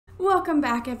Welcome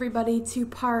back, everybody, to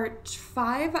part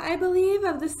 5, I believe,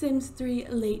 of The Sims 3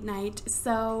 Late Night.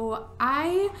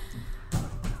 Sorry,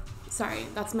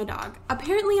 that's my dog.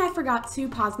 Apparently, I forgot to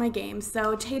pause my game,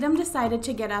 so Tatum decided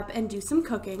to get up and do some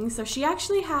cooking. So she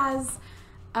actually has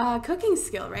a cooking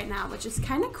skill right now, which is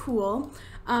kind of cool.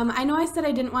 I know I said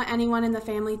I didn't want anyone in the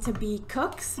family to be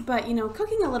cooks, but, you know,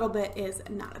 cooking a little bit is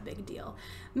not a big deal.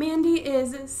 Mandy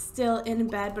is still in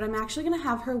bed, but I'm actually going to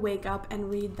have her wake up and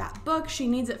read that book. She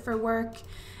needs it for work,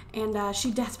 and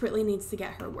she desperately needs to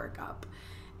get her work up.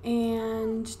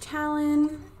 And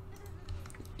Talon,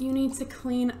 you need to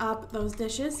clean up those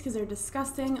dishes because they're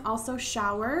disgusting. Also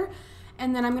shower.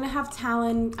 And then I'm going to have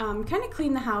Talon kind of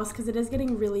clean the house because it is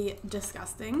getting really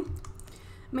disgusting.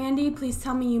 Mandy, please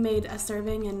tell me you made a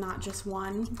serving and not just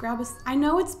one. I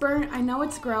know it's burnt, I know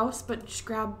it's gross, but just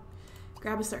grab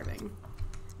a serving.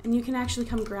 And you can actually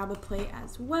come grab a plate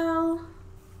as well.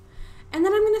 And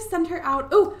then I'm gonna send her out.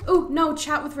 Oh, no,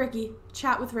 chat with Ricky.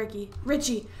 Chat with Ricky.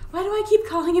 Richie. Why do I keep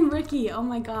calling him Ricky? Oh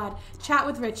my God. Chat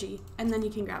with Richie, and then you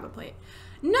can grab a plate.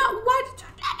 No, what?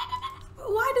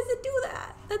 Why does it do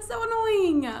that? That's so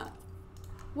annoying.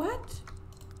 What?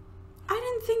 I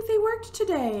didn't think they worked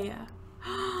today.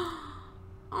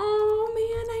 Oh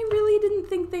man, I really didn't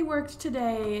think they worked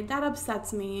today. That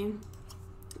upsets me.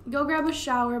 Go grab a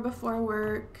shower before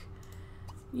work.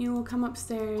 You will come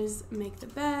upstairs, make the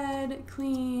bed,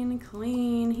 clean.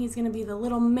 He's gonna be the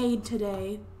little maid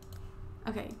today.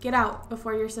 Okay, get out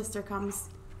before your sister comes.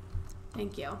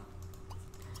 Thank you.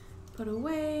 Put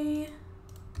away.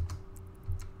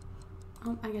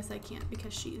 Oh, I guess I can't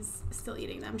because she's still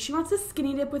eating them. She wants a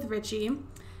skinny dip with Richie,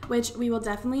 which we will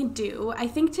definitely do. I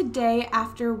think today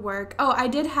after work, I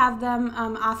did have them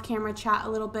off camera chat a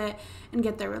little bit and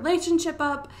get their relationship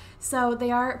up. So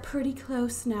they are pretty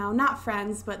close now. Not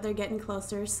friends, but they're getting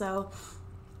closer. So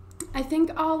I think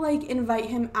I'll like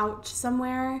invite him out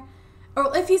somewhere.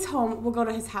 Or if he's home, we'll go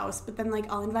to his house. But then like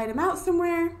I'll invite him out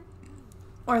somewhere.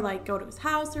 Or like go to his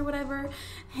house or whatever.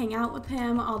 Hang out with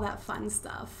him, all that fun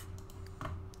stuff.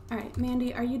 All right,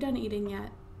 Mandy, are you done eating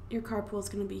yet? Your carpool's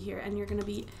gonna be here and you're gonna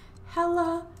be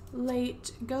hella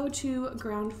late. Go to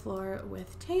ground floor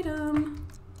with Tatum.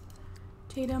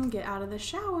 Tatum, get out of the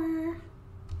shower.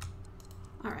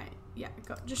 All right, yeah,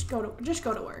 just go to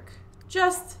work.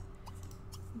 Just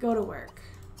go to work.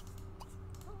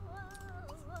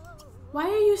 Why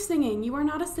are you singing? You are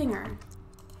not a singer.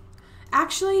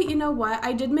 Actually, you know what?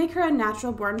 I did make her a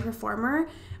natural born performer,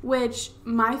 which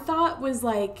my thought was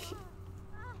like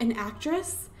an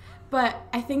actress. But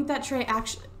I think that Trey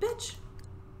actually, bitch,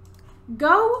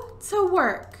 go to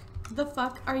work. The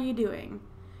fuck are you doing?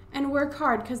 And work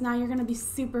hard, because now you're going to be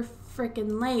super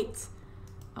freaking late.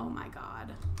 Oh my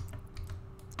God.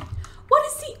 What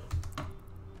is he?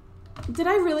 Did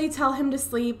I really tell him to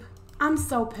sleep? I'm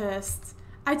so pissed.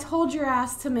 I told your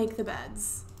ass to make the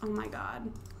beds. Oh my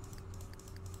God.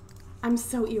 I'm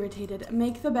so irritated.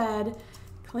 Make the bed.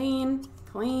 Clean.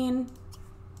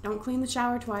 Don't clean the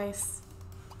shower twice.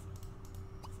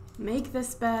 Make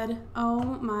this bed. Oh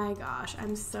my gosh,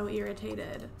 I'm so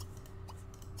irritated.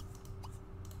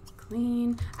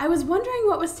 Clean. I was wondering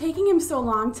what was taking him so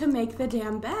long to make the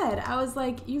damn bed. I was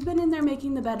like, you've been in there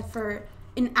making the bed for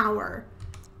an hour.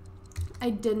 I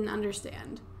didn't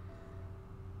understand.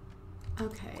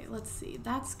 Okay, let's see.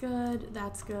 That's good.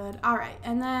 That's good. All right,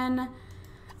 and then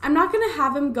I'm not going to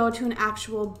have him go to an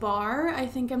actual bar. I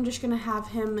think I'm just going to have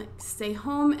him stay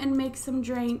home and make some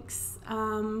drinks.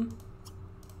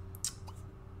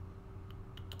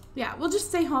 Yeah, we'll just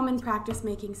stay home and practice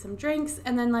making some drinks.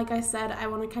 And then, like I said, I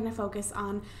want to kind of focus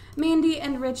on Mandy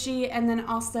and Richie, and then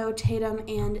also Tatum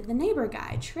and the neighbor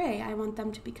guy, Trey. I want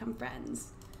them to become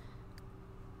friends.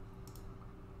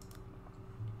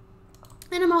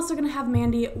 And I'm also going to have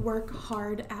Mandy work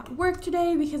hard at work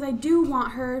today because I do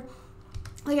want her,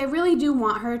 like I really do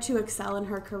want her to excel in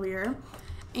her career.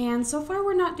 And so far,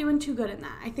 we're not doing too good in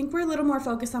that. I think we're a little more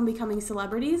focused on becoming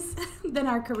celebrities than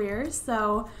our careers,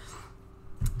 so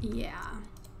yeah.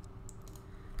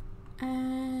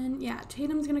 And yeah,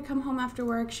 Tatum's gonna come home after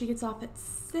work. She gets off at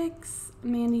 6.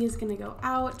 Mandy is gonna go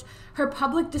out. Her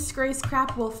public disgrace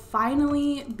crap will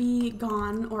finally be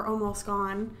gone, or almost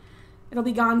gone. It'll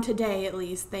be gone today at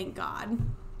least, thank God.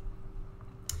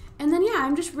 And then yeah,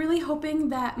 I'm just really hoping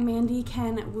that Mandy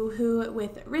can woohoo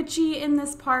with Richie in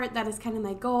this part. That is kind of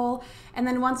my goal. And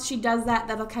then once she does that,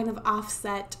 that'll kind of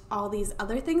offset all these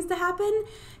other things to happen.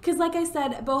 Because like I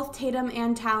said, both Tatum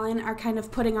and Talon are kind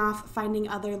of putting off finding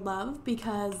other love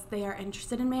because they are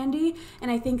interested in Mandy.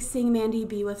 And I think seeing Mandy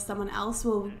be with someone else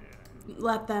will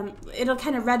let them, it'll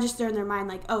kind of register in their mind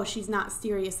like, oh, she's not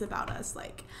serious about us.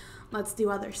 Like, let's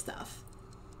do other stuff.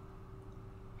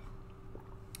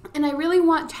 And I really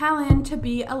want Talon to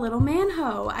be a little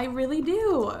man-ho. I really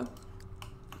do.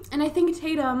 And I think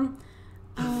Tatum,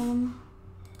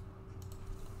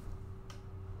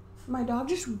 my dog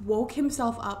just woke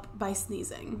himself up by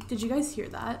sneezing. Did you guys hear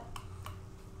that?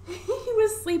 He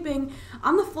was sleeping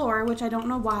on the floor, which I don't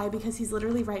know why, because he's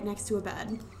literally right next to a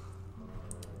bed.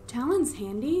 Talon's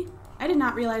handy? I did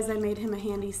not realize I made him a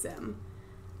handy sim.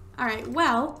 All right,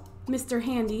 well, Mr.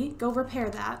 Handy, go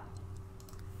repair that.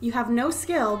 You have no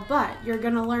skill, but you're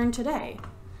gonna learn today.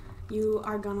 You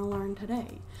are gonna learn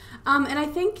today. And I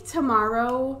think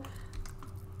tomorrow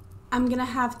I'm gonna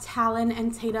have Talon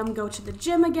and Tatum go to the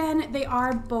gym again. They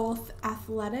are both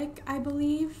athletic, I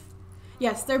believe.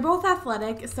 Yes, they're both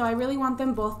athletic, so I really want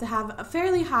them both to have a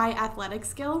fairly high athletic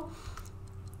skill.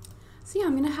 So yeah,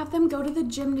 I'm gonna have them go to the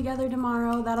gym together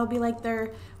tomorrow. That'll be like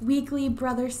their weekly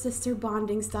brother-sister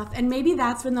bonding stuff. And maybe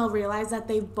that's when they'll realize that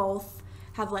they both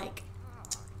have like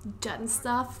done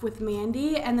stuff with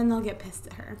Mandy, and then they'll get pissed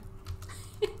at her.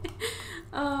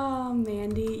 Oh,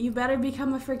 Mandy, you better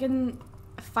become a freaking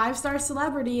 5-star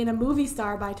celebrity and a movie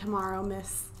star by tomorrow,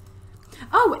 miss.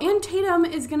 Oh, and Tatum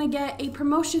is gonna get a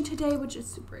promotion today, which is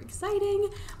super exciting.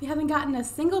 We haven't gotten a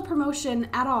single promotion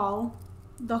at all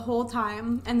the whole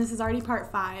time, and this is already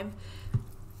part 5.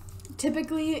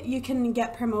 Typically, you can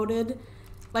get promoted,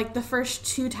 like the first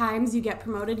 2 times you get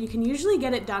promoted, you can usually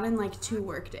get it done in like 2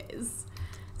 work days.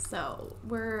 So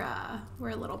we're a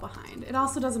little behind. It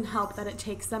also doesn't help that it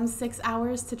takes them 6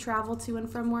 hours to travel to and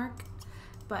from work,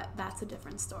 but that's a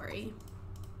different story.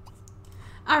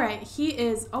 All right, he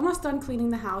is almost done cleaning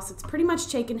the house. It's pretty much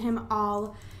taken him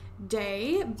all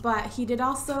day, but he did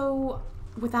also,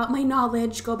 without my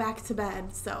knowledge, go back to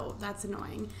bed, so that's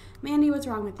annoying. Mandy, what's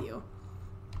wrong with you?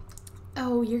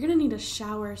 Oh, you're gonna need a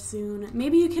shower soon.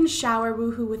 Maybe you can shower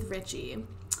WooHoo with Richie.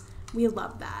 We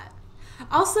love that.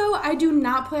 Also, I do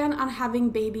not plan on having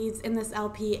babies in this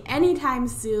LP anytime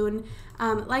soon.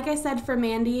 Like I said for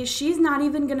Mandy, she's not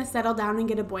even gonna settle down and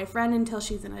get a boyfriend until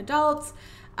she's an adult.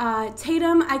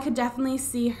 Tatum, I could definitely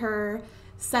see her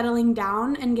settling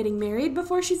down and getting married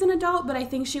before she's an adult, but I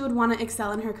think she would want to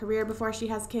excel in her career before she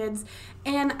has kids.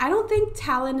 And I don't think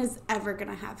Talon is ever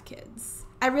gonna have kids.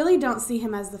 I really don't see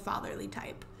him as the fatherly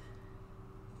type.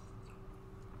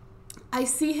 I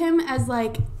see him as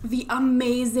like the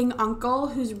amazing uncle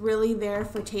who's really there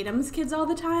for Tatum's kids all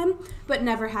the time, but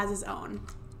never has his own.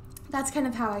 That's kind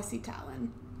of how I see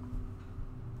Talon.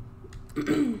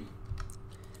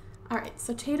 All right,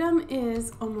 so Tatum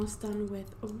is almost done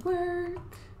with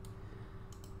work.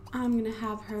 I'm gonna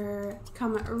have her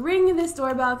come ring this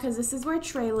doorbell because this is where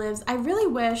Trey lives. I really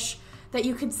wish that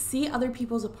you could see other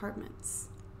people's apartments.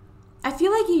 I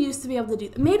feel like you used to be able to do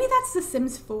that. Maybe that's The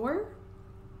Sims 4?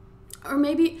 Or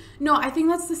maybe, no, I think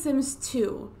that's The Sims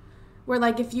 2, where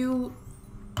like if you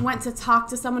went to talk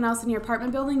to someone else in your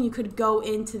apartment building, you could go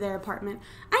into their apartment.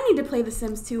 I need to play The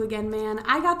Sims 2 again, man.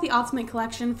 I got the Ultimate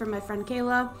Collection from my friend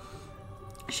Kayla.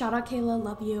 Shout out Kayla,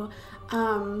 love you.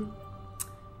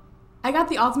 I got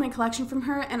the Ultimate Collection from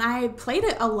her, and I played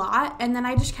it a lot, and then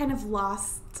I just kind of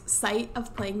lost sight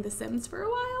of playing The Sims for a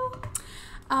while.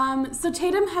 So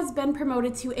Tatum has been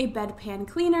promoted to a bedpan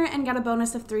cleaner and got a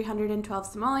bonus of 312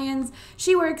 simoleons.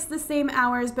 She works the same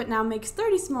hours, but now makes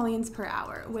 30 simoleons per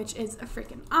hour, which is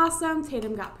freaking awesome.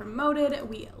 Tatum got promoted.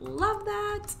 We love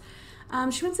that.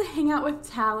 She wants to hang out with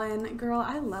Talon. Girl,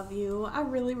 I love you. I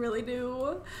really, really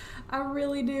do. I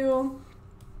really do.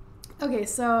 Okay,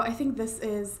 so I think this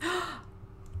is...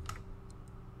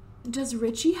 Does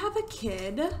Richie have a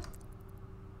kid?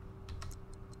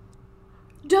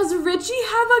 Does Richie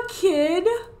have a kid?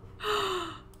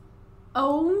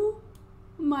 Oh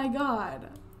my god.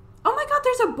 Oh my god,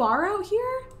 there's a bar out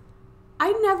here?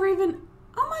 I never even...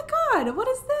 Oh my god, what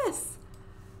is this?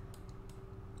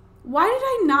 Why did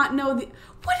I not know the...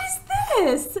 What is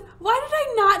this? Why did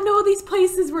I not know these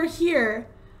places were here?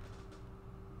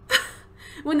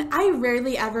 When I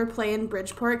rarely ever play in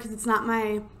Bridgeport because it's not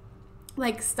my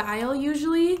like style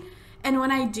usually, and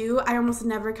when I do, I almost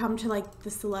never come to like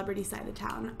the celebrity side of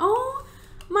town. Oh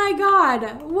my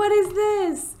god, what is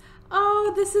this?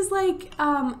 Oh, this is like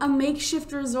a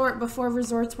makeshift resort before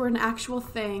resorts were an actual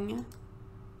thing.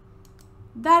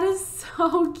 That is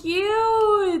so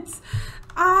cute.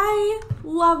 I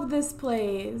love this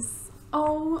place.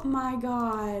 Oh my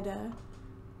god.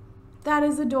 That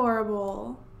is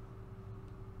adorable.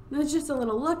 There's just a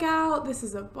little lookout. This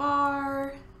is a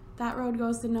bar. That road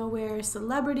goes to nowhere.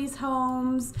 Celebrities'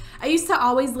 homes. I used to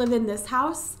always live in this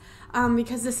house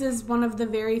because this is one of the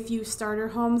very few starter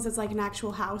homes that's like an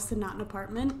actual house and not an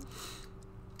apartment.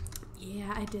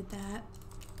 Yeah, I did that.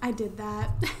 I did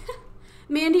that.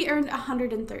 Mandy earned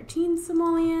 113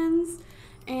 simoleons.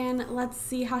 And let's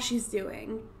see how she's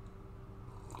doing.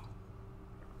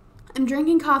 I'm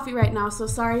drinking coffee right now, so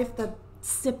sorry if the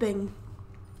sipping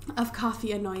of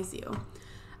coffee annoys you.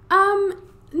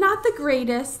 Not the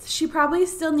greatest. She probably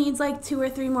still needs like 2 or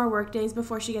 3 more work days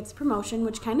before she gets promotion,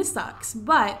 which kind of sucks,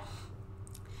 but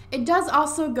it does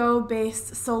also go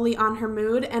based solely on her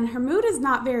mood, and her mood is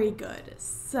not very good.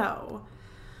 So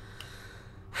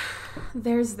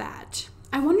there's that.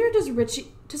 I wonder, does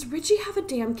Richie have a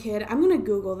damn kid? I'm gonna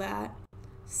Google that.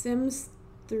 Sims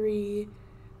 3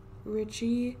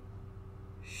 Richie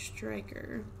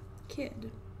Stryker kid.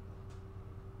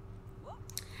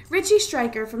 Richie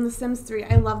Stryker from The Sims 3.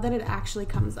 I love that it actually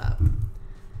comes up.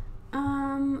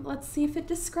 Let's see if it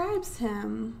describes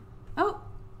him. Oh,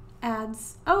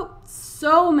 ads. Oh,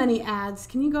 so many ads.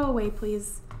 Can you go away,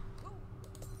 please?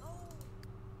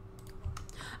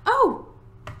 Oh,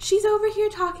 she's over here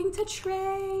talking to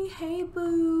Trey. Hey,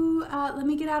 boo. Let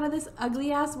me get out of this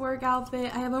ugly-ass work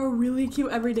outfit. I have a really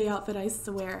cute everyday outfit, I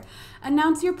swear.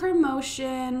 Announce your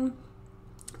promotion.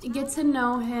 Get to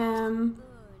know him.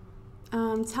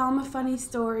 Tell him a funny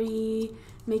story.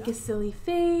 Make a silly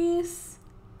face.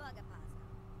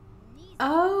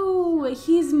 Oh,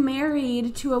 he's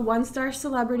married to a 1-star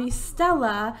celebrity,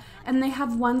 Stella, and they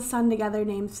have one son together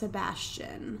named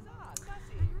Sebastian.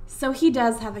 So he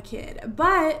does have a kid,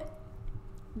 but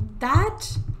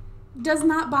that does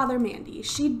not bother Mandy.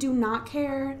 She do not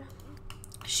care.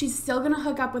 She's still gonna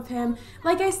hook up with him.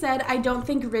 Like I said, I don't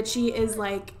think Richie is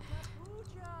like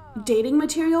dating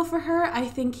material for her. I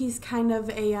think he's kind of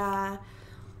a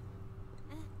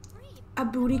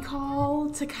booty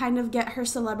call to kind of get her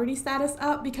celebrity status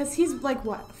up, because he's like,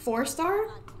 what, 4-star?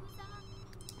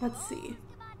 Let's see.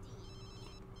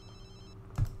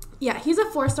 Yeah, he's a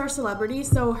 4-star celebrity,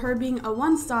 so her being a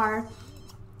 1-star,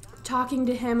 talking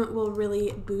to him will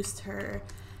really boost her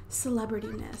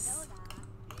celebrityness.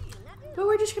 But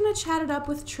we're just gonna chat it up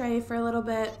with Trey for a little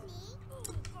bit.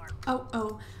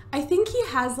 Oh, I think he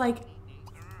has like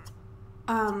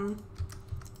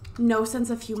no sense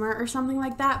of humor or something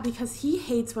like that, because he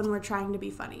hates when we're trying to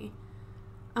be funny.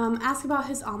 Ask about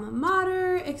his alma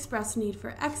mater, express need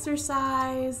for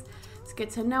exercise. Let's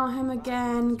get to know him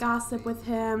again, gossip with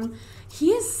him.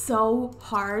 He is so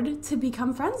hard to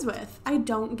become friends with. I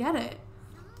don't get it.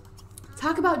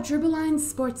 Talk about Dribbeline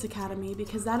Sports Academy,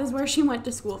 because that is where she went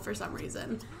to school for some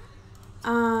reason.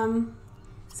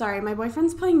 Sorry, my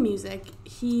boyfriend's playing music.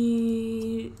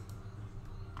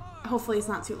 Hopefully it's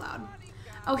not too loud.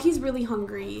 Oh, he's really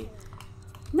hungry.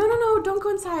 No, don't go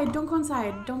inside, don't go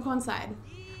inside, don't go inside.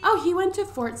 Oh, he went to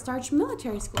Fort Starch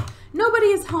Military School. Nobody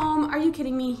is home. Are you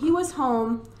kidding me? He was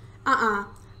home.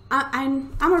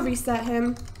 I'm gonna reset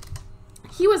him.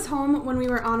 He was home when we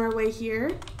were on our way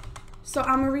here, so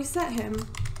I'm gonna reset him.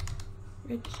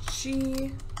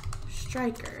 Richie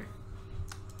Stryker.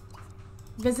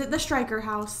 Visit the Stryker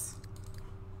house.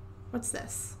 What's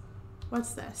this?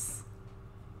 What's this?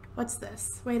 What's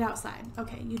this? Wait outside.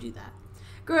 Okay, you do that.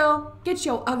 Girl, get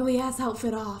your ugly ass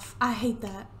outfit off. I hate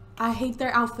that. I hate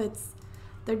their outfits.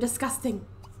 They're disgusting.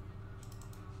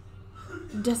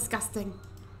 Disgusting.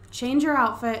 Change your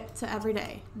outfit to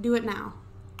everyday. Do it now.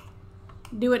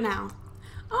 Do it now.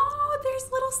 Oh,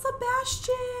 there's little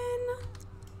Sebastian.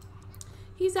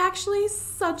 He's actually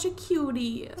such a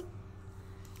cutie.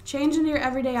 Change into your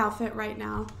everyday outfit right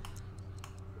now.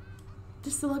 Do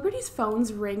celebrities'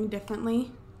 phones ring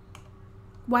differently?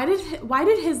 Why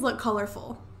did his look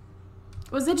colorful?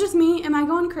 Was it just me? Am I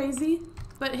going crazy?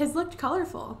 But his looked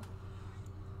colorful.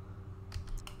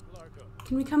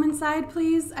 Can we come inside,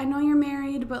 please? I know you're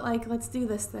married, but like, let's do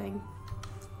this thing.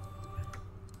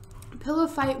 Pillow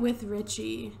fight with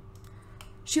Richie.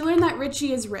 She learned that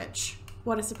Richie is rich.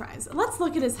 What a surprise. Let's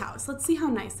look at his house. Let's see how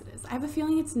nice it is. I have a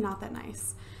feeling it's not that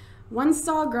nice.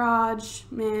 1-stall garage,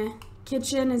 meh.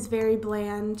 Kitchen is very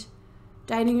bland.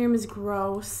 Dining room is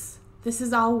gross. This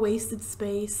is all wasted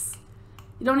space.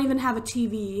 You don't even have a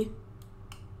TV.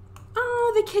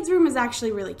 Oh, the kids' room is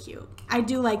actually really cute. I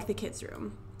do like the kids'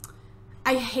 room.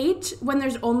 I hate when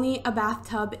there's only a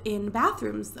bathtub in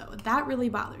bathrooms, though. That really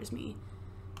bothers me.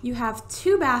 You have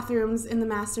 2 bathrooms in the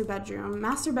master bedroom.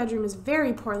 Master bedroom is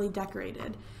very poorly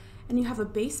decorated. And you have a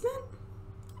basement?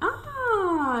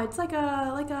 Ah, it's like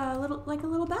a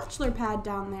little bachelor pad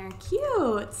down there.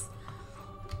 Cute.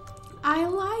 I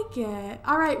like it.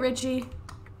 All right, Richie.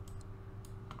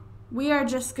 We are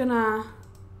just gonna...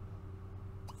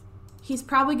 He's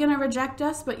probably gonna reject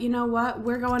us, but you know what?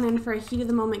 We're going in for a heat of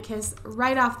the moment kiss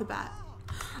right off the bat.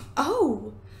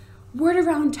 Oh, Word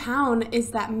around town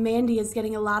is that Mandy is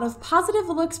getting a lot of positive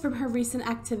looks from her recent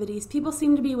activities. People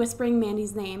seem to be whispering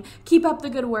Mandy's name. Keep up the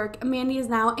good work. Mandy is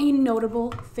now a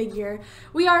notable figure.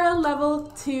 We are a level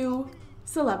 2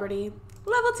 celebrity.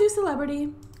 Level 2 celebrity.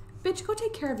 Bitch, go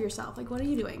take care of yourself. Like, what are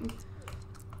you doing?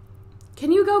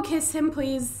 Can you go kiss him,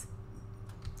 please?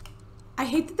 I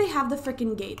hate that they have the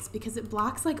frickin' gates because it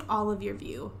blocks, like, all of your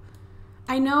view.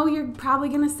 I know you're probably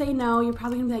gonna say no. You're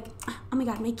probably gonna be like, oh my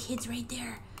god, my kid's right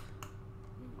there.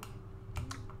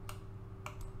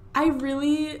 I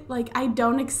really, like, I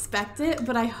don't expect it,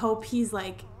 but I hope he's,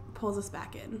 like, pulls us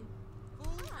back in.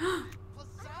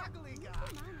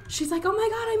 She's like, oh my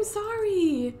god, I'm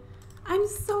sorry. I'm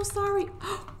so sorry.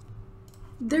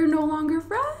 They're no longer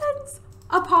friends.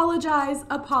 Apologize,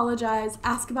 apologize.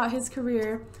 Ask about his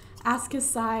career. Ask his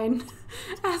sign.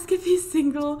 Ask if he's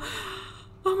single.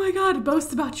 Oh my god,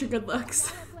 boast about your good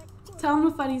looks. Tell him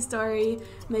a funny story.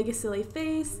 Make a silly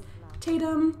face.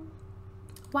 Tatum.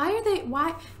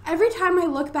 Why, every time I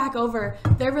look back over,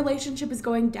 their relationship is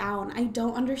going down. I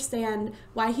don't understand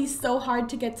why he's so hard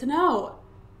to get to know.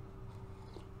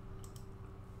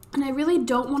 And I really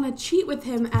don't want to cheat with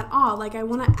him at all. Like, I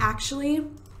want to actually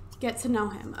get to know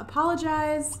him.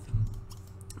 Apologize.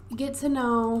 Get to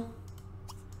know.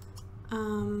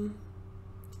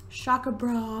 Shaka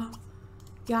bra.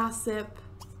 Gossip.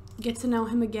 Get to know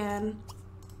him again.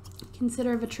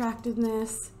 Consider of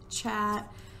attractiveness.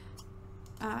 Chat.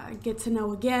 Get to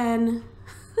know again.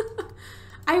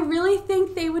 I really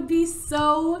think they would be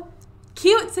so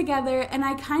cute together, and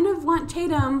I kind of want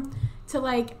Tatum to,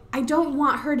 like, I don't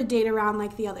want her to date around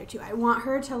like the other two. I want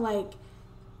her to, like,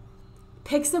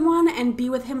 pick someone and be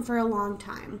with him for a long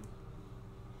time.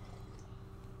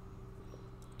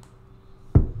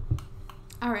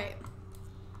 All right.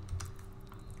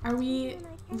 Are we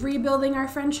rebuilding our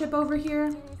friendship over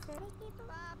here?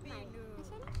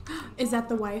 Is that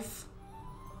the wife?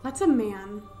 That's a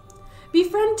man.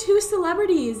 Befriend 2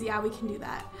 celebrities. Yeah, we can do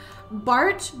that.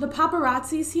 Bart, the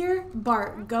paparazzi's here.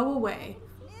 Bart, go away.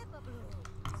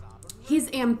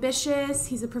 He's ambitious.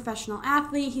 He's a professional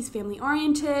athlete. He's family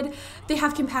oriented. They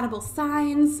have compatible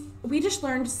signs. We just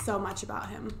learned so much about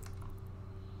him.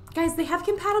 Guys, they have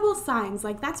compatible signs.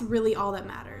 Like, that's really all that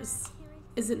matters.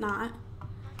 Is it not?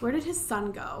 Where did his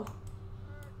son go?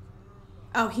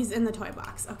 Oh, he's in the toy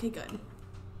box. Okay, good.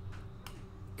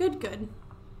 Good, good.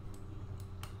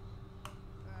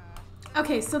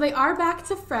 Okay, so they are back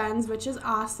to friends, which is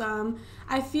awesome.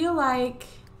 I feel like,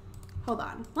 hold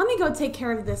on. Let me go take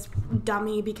care of this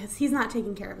dummy because he's not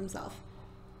taking care of himself.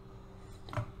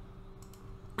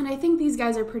 And I think these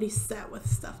guys are pretty set with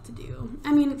stuff to do.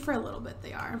 I mean, for a little bit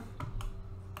they are.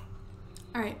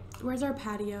 All right, where's our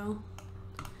patio?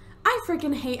 I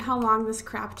freaking hate how long this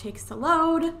crap takes to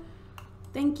load.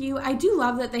 Thank you. I do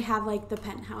love that they have, like, the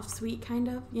penthouse suite, kind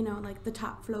of. You know, like the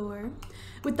top floor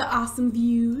with the awesome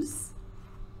views.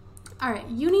 All right,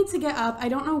 you need to get up. I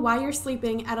don't know why you're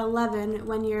sleeping at 11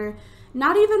 when you're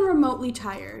not even remotely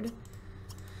tired.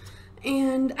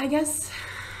 And I guess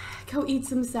go eat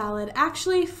some salad.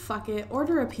 Actually, fuck it.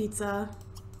 Order a pizza.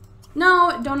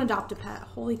 No, don't adopt a pet.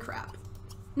 Holy crap.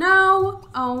 No.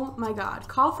 Oh my god.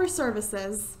 Call for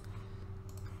services.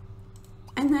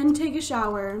 And then take a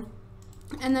shower.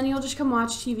 And then you'll just come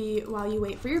watch TV while you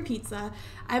wait for your pizza.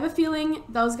 I have a feeling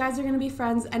those guys are going to be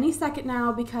friends any second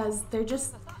now because they're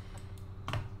just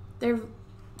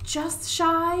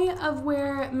shy of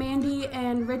where Mandy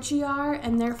and Richie are,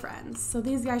 and they're friends. So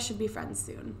these guys should be friends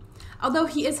soon. Although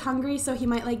he is hungry, so he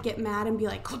might, like, get mad and be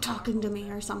like, quit talking to me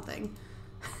or something.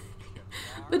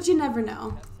 But you never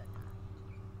know.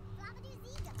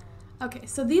 Okay,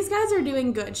 so these guys are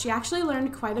doing good. She actually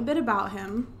learned quite a bit about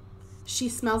him. She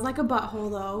smells like a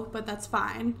butthole, though, but that's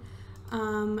fine.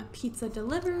 Pizza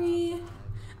delivery.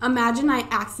 Imagine I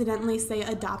accidentally say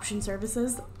adoption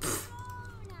services. Pfft.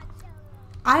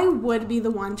 I would be the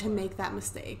one to make that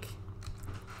mistake.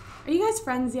 Are you guys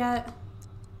friends yet?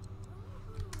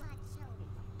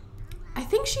 I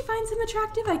think she finds him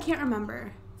attractive. I can't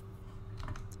remember.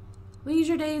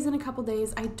 Leisure days in a couple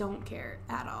days. I don't care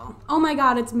at all. Oh my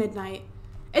god, it's midnight.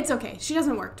 It's okay. She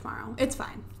doesn't work tomorrow. It's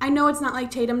fine. I know it's not like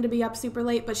Tatum to be up super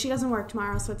late, but she doesn't work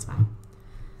tomorrow, so it's fine.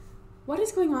 What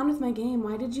is going on with my game?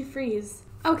 Why did you freeze?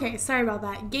 Okay, sorry about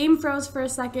that. Game froze for a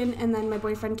second, and then my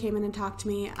boyfriend came in and talked to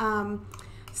me.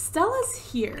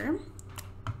 Stella's here,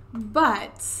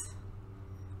 but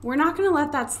we're not going to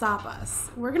let that stop us.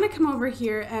 We're going to come over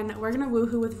here, and we're going to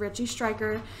woohoo with Richie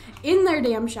Stryker in their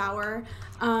damn shower.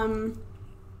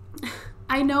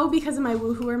 I know because of my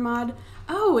woohooer mod.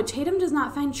 Oh, Tatum does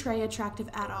not find Trey attractive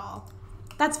at all.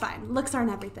 That's fine. Looks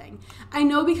aren't everything. I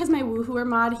know because my WooHooer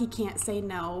mod, he can't say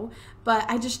no, but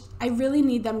I really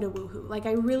need them to WooHoo. Like,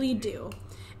 I really do.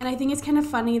 And I think it's kind of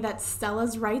funny that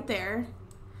Stella's right there,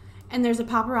 and there's a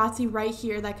paparazzi right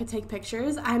here that could take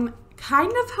pictures. I'm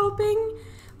kind of hoping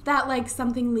that, like,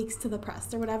 something leaks to the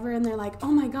press or whatever, and they're like,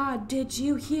 oh my God, did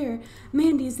you hear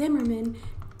Mandy Zimmerman,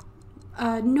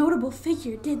 a notable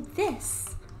figure, did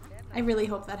this? I really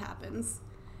hope that happens.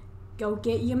 Go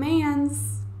get your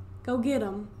mans. Go get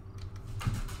him.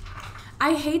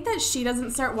 I hate that she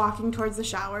doesn't start walking towards the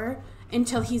shower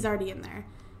until he's already in there.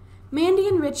 Mandy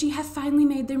and Richie have finally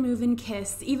made their move and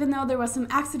kissed. Even though there was some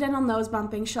accidental nose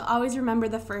bumping, she'll always remember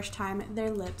the first time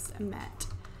their lips met.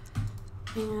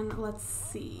 And let's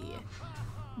see.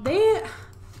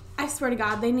 I swear to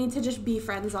God, they need to just be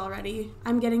friends already.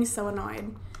 I'm getting so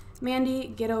annoyed.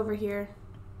 Mandy, get over here.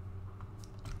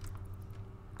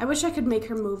 I wish I could make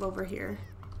her move over here.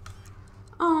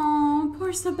 Oh,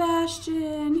 poor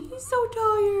Sebastian. He's so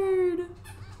tired.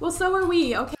 Well, so are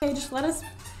we. Okay, just let us...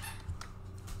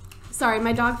 Sorry,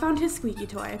 my dog found his squeaky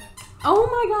toy. Oh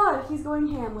my God, he's going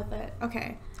ham with it.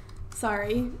 Okay,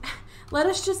 sorry. Let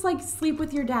us just, like, sleep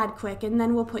with your dad quick, and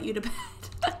then we'll put you to bed.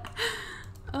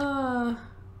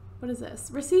 What is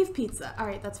this? Receive pizza. All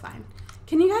right, that's fine.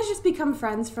 Can you guys just become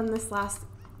friends from this last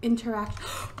interaction?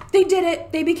 They did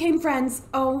it. They became friends.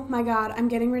 Oh my God, I'm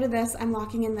getting rid of this. I'm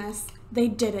locking in this. They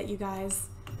did it, you guys.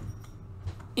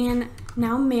 And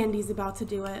now Mandy's about to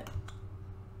do it.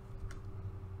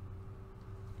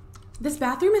 This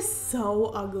bathroom is so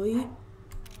ugly.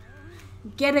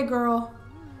 Get it, girl.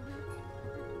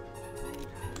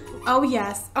 Oh,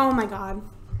 yes. Oh, my God.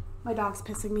 My dog's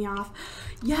pissing me off.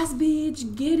 Yes,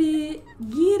 bitch. Get it.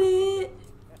 Get it.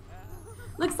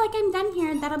 Looks like I'm done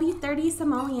here. That'll be 30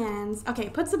 simoleons. Okay,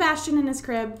 put Sebastian in his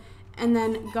crib and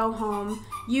then go home.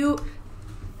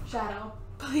 Shadow,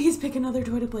 please pick another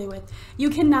toy to play with. You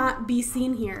cannot be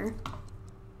seen here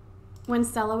when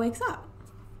Stella wakes up.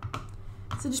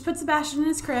 So just put Sebastian in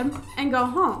his crib and go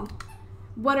home.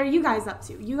 What are you guys up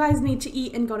to? You guys need to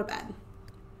eat and go to bed.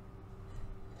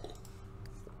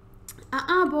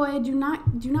 Boy, do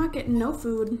not get no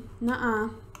food. Nuh-uh.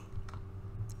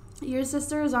 Your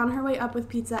sister is on her way up with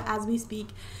pizza as we speak.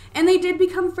 And they did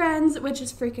become friends, which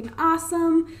is freaking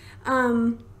awesome.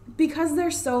 Because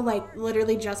they're so, like,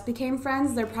 literally just became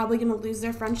friends, they're probably going to lose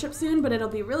their friendship soon, but it'll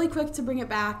be really quick to bring it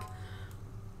back.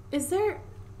 Is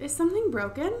something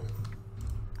broken?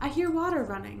 I hear water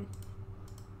running.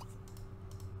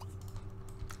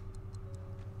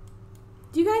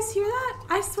 Do you guys hear that?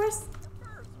 I swear.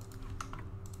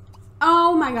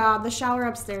 Oh my God, the shower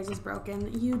upstairs is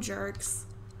broken. You jerks.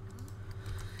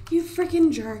 You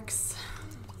freaking jerks.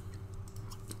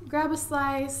 Grab a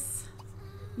slice.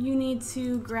 You need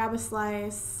to grab a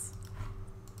slice.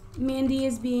 Mandy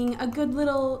is being a good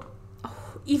little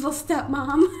evil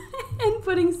stepmom and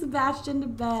putting Sebastian to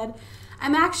bed.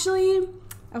 I'm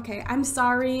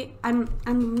sorry. I'm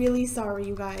really sorry,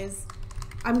 you guys.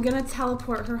 I'm gonna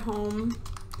teleport her home.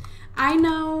 I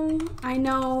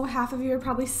know half of you are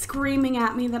probably screaming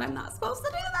at me that I'm not supposed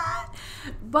to do that,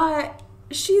 but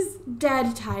she's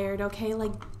dead tired, okay?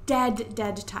 Like, dead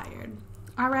tired.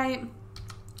 All right?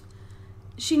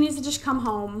 She needs to just come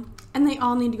home, and they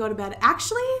all need to go to bed.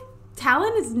 Actually,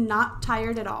 Talon is not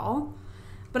tired at all,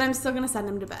 but I'm still going to send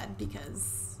him to bed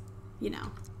because, you know,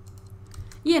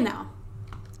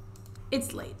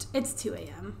 it's late. It's 2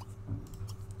 a.m.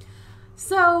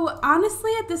 So,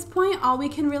 honestly, at this point, all we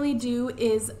can really do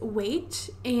is wait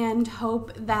and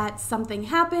hope that something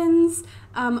happens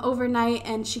overnight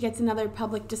and she gets another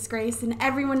public disgrace and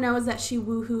everyone knows that she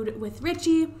woohooed with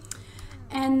Richie.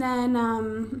 And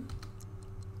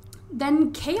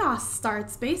then chaos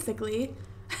starts, basically.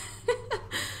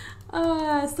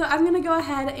 So I'm going to go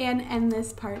ahead and end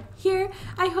this part here.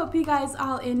 I hope you guys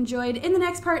all enjoyed. In the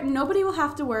next part, nobody will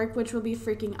have to work, which will be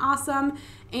freaking awesome.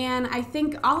 And I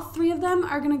think all 3 of them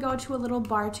are going to go to a little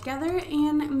bar together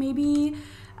and maybe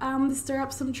stir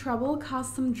up some trouble,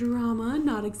 cause some drama.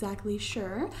 Not exactly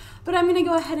sure. But I'm going to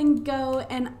go ahead and go,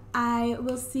 and I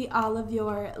will see all of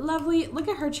your lovely... Look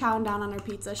at her chowing down on her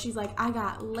pizza. She's like, I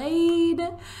got laid.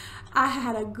 I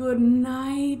had a good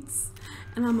night.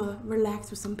 And I'm gonna relax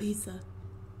with some pizza.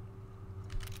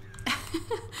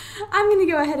 I'm gonna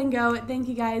go ahead and go. Thank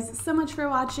you guys so much for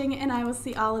watching, and I will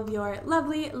see all of your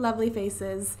lovely, lovely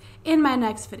faces in my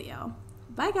next video.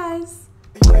 Bye, guys.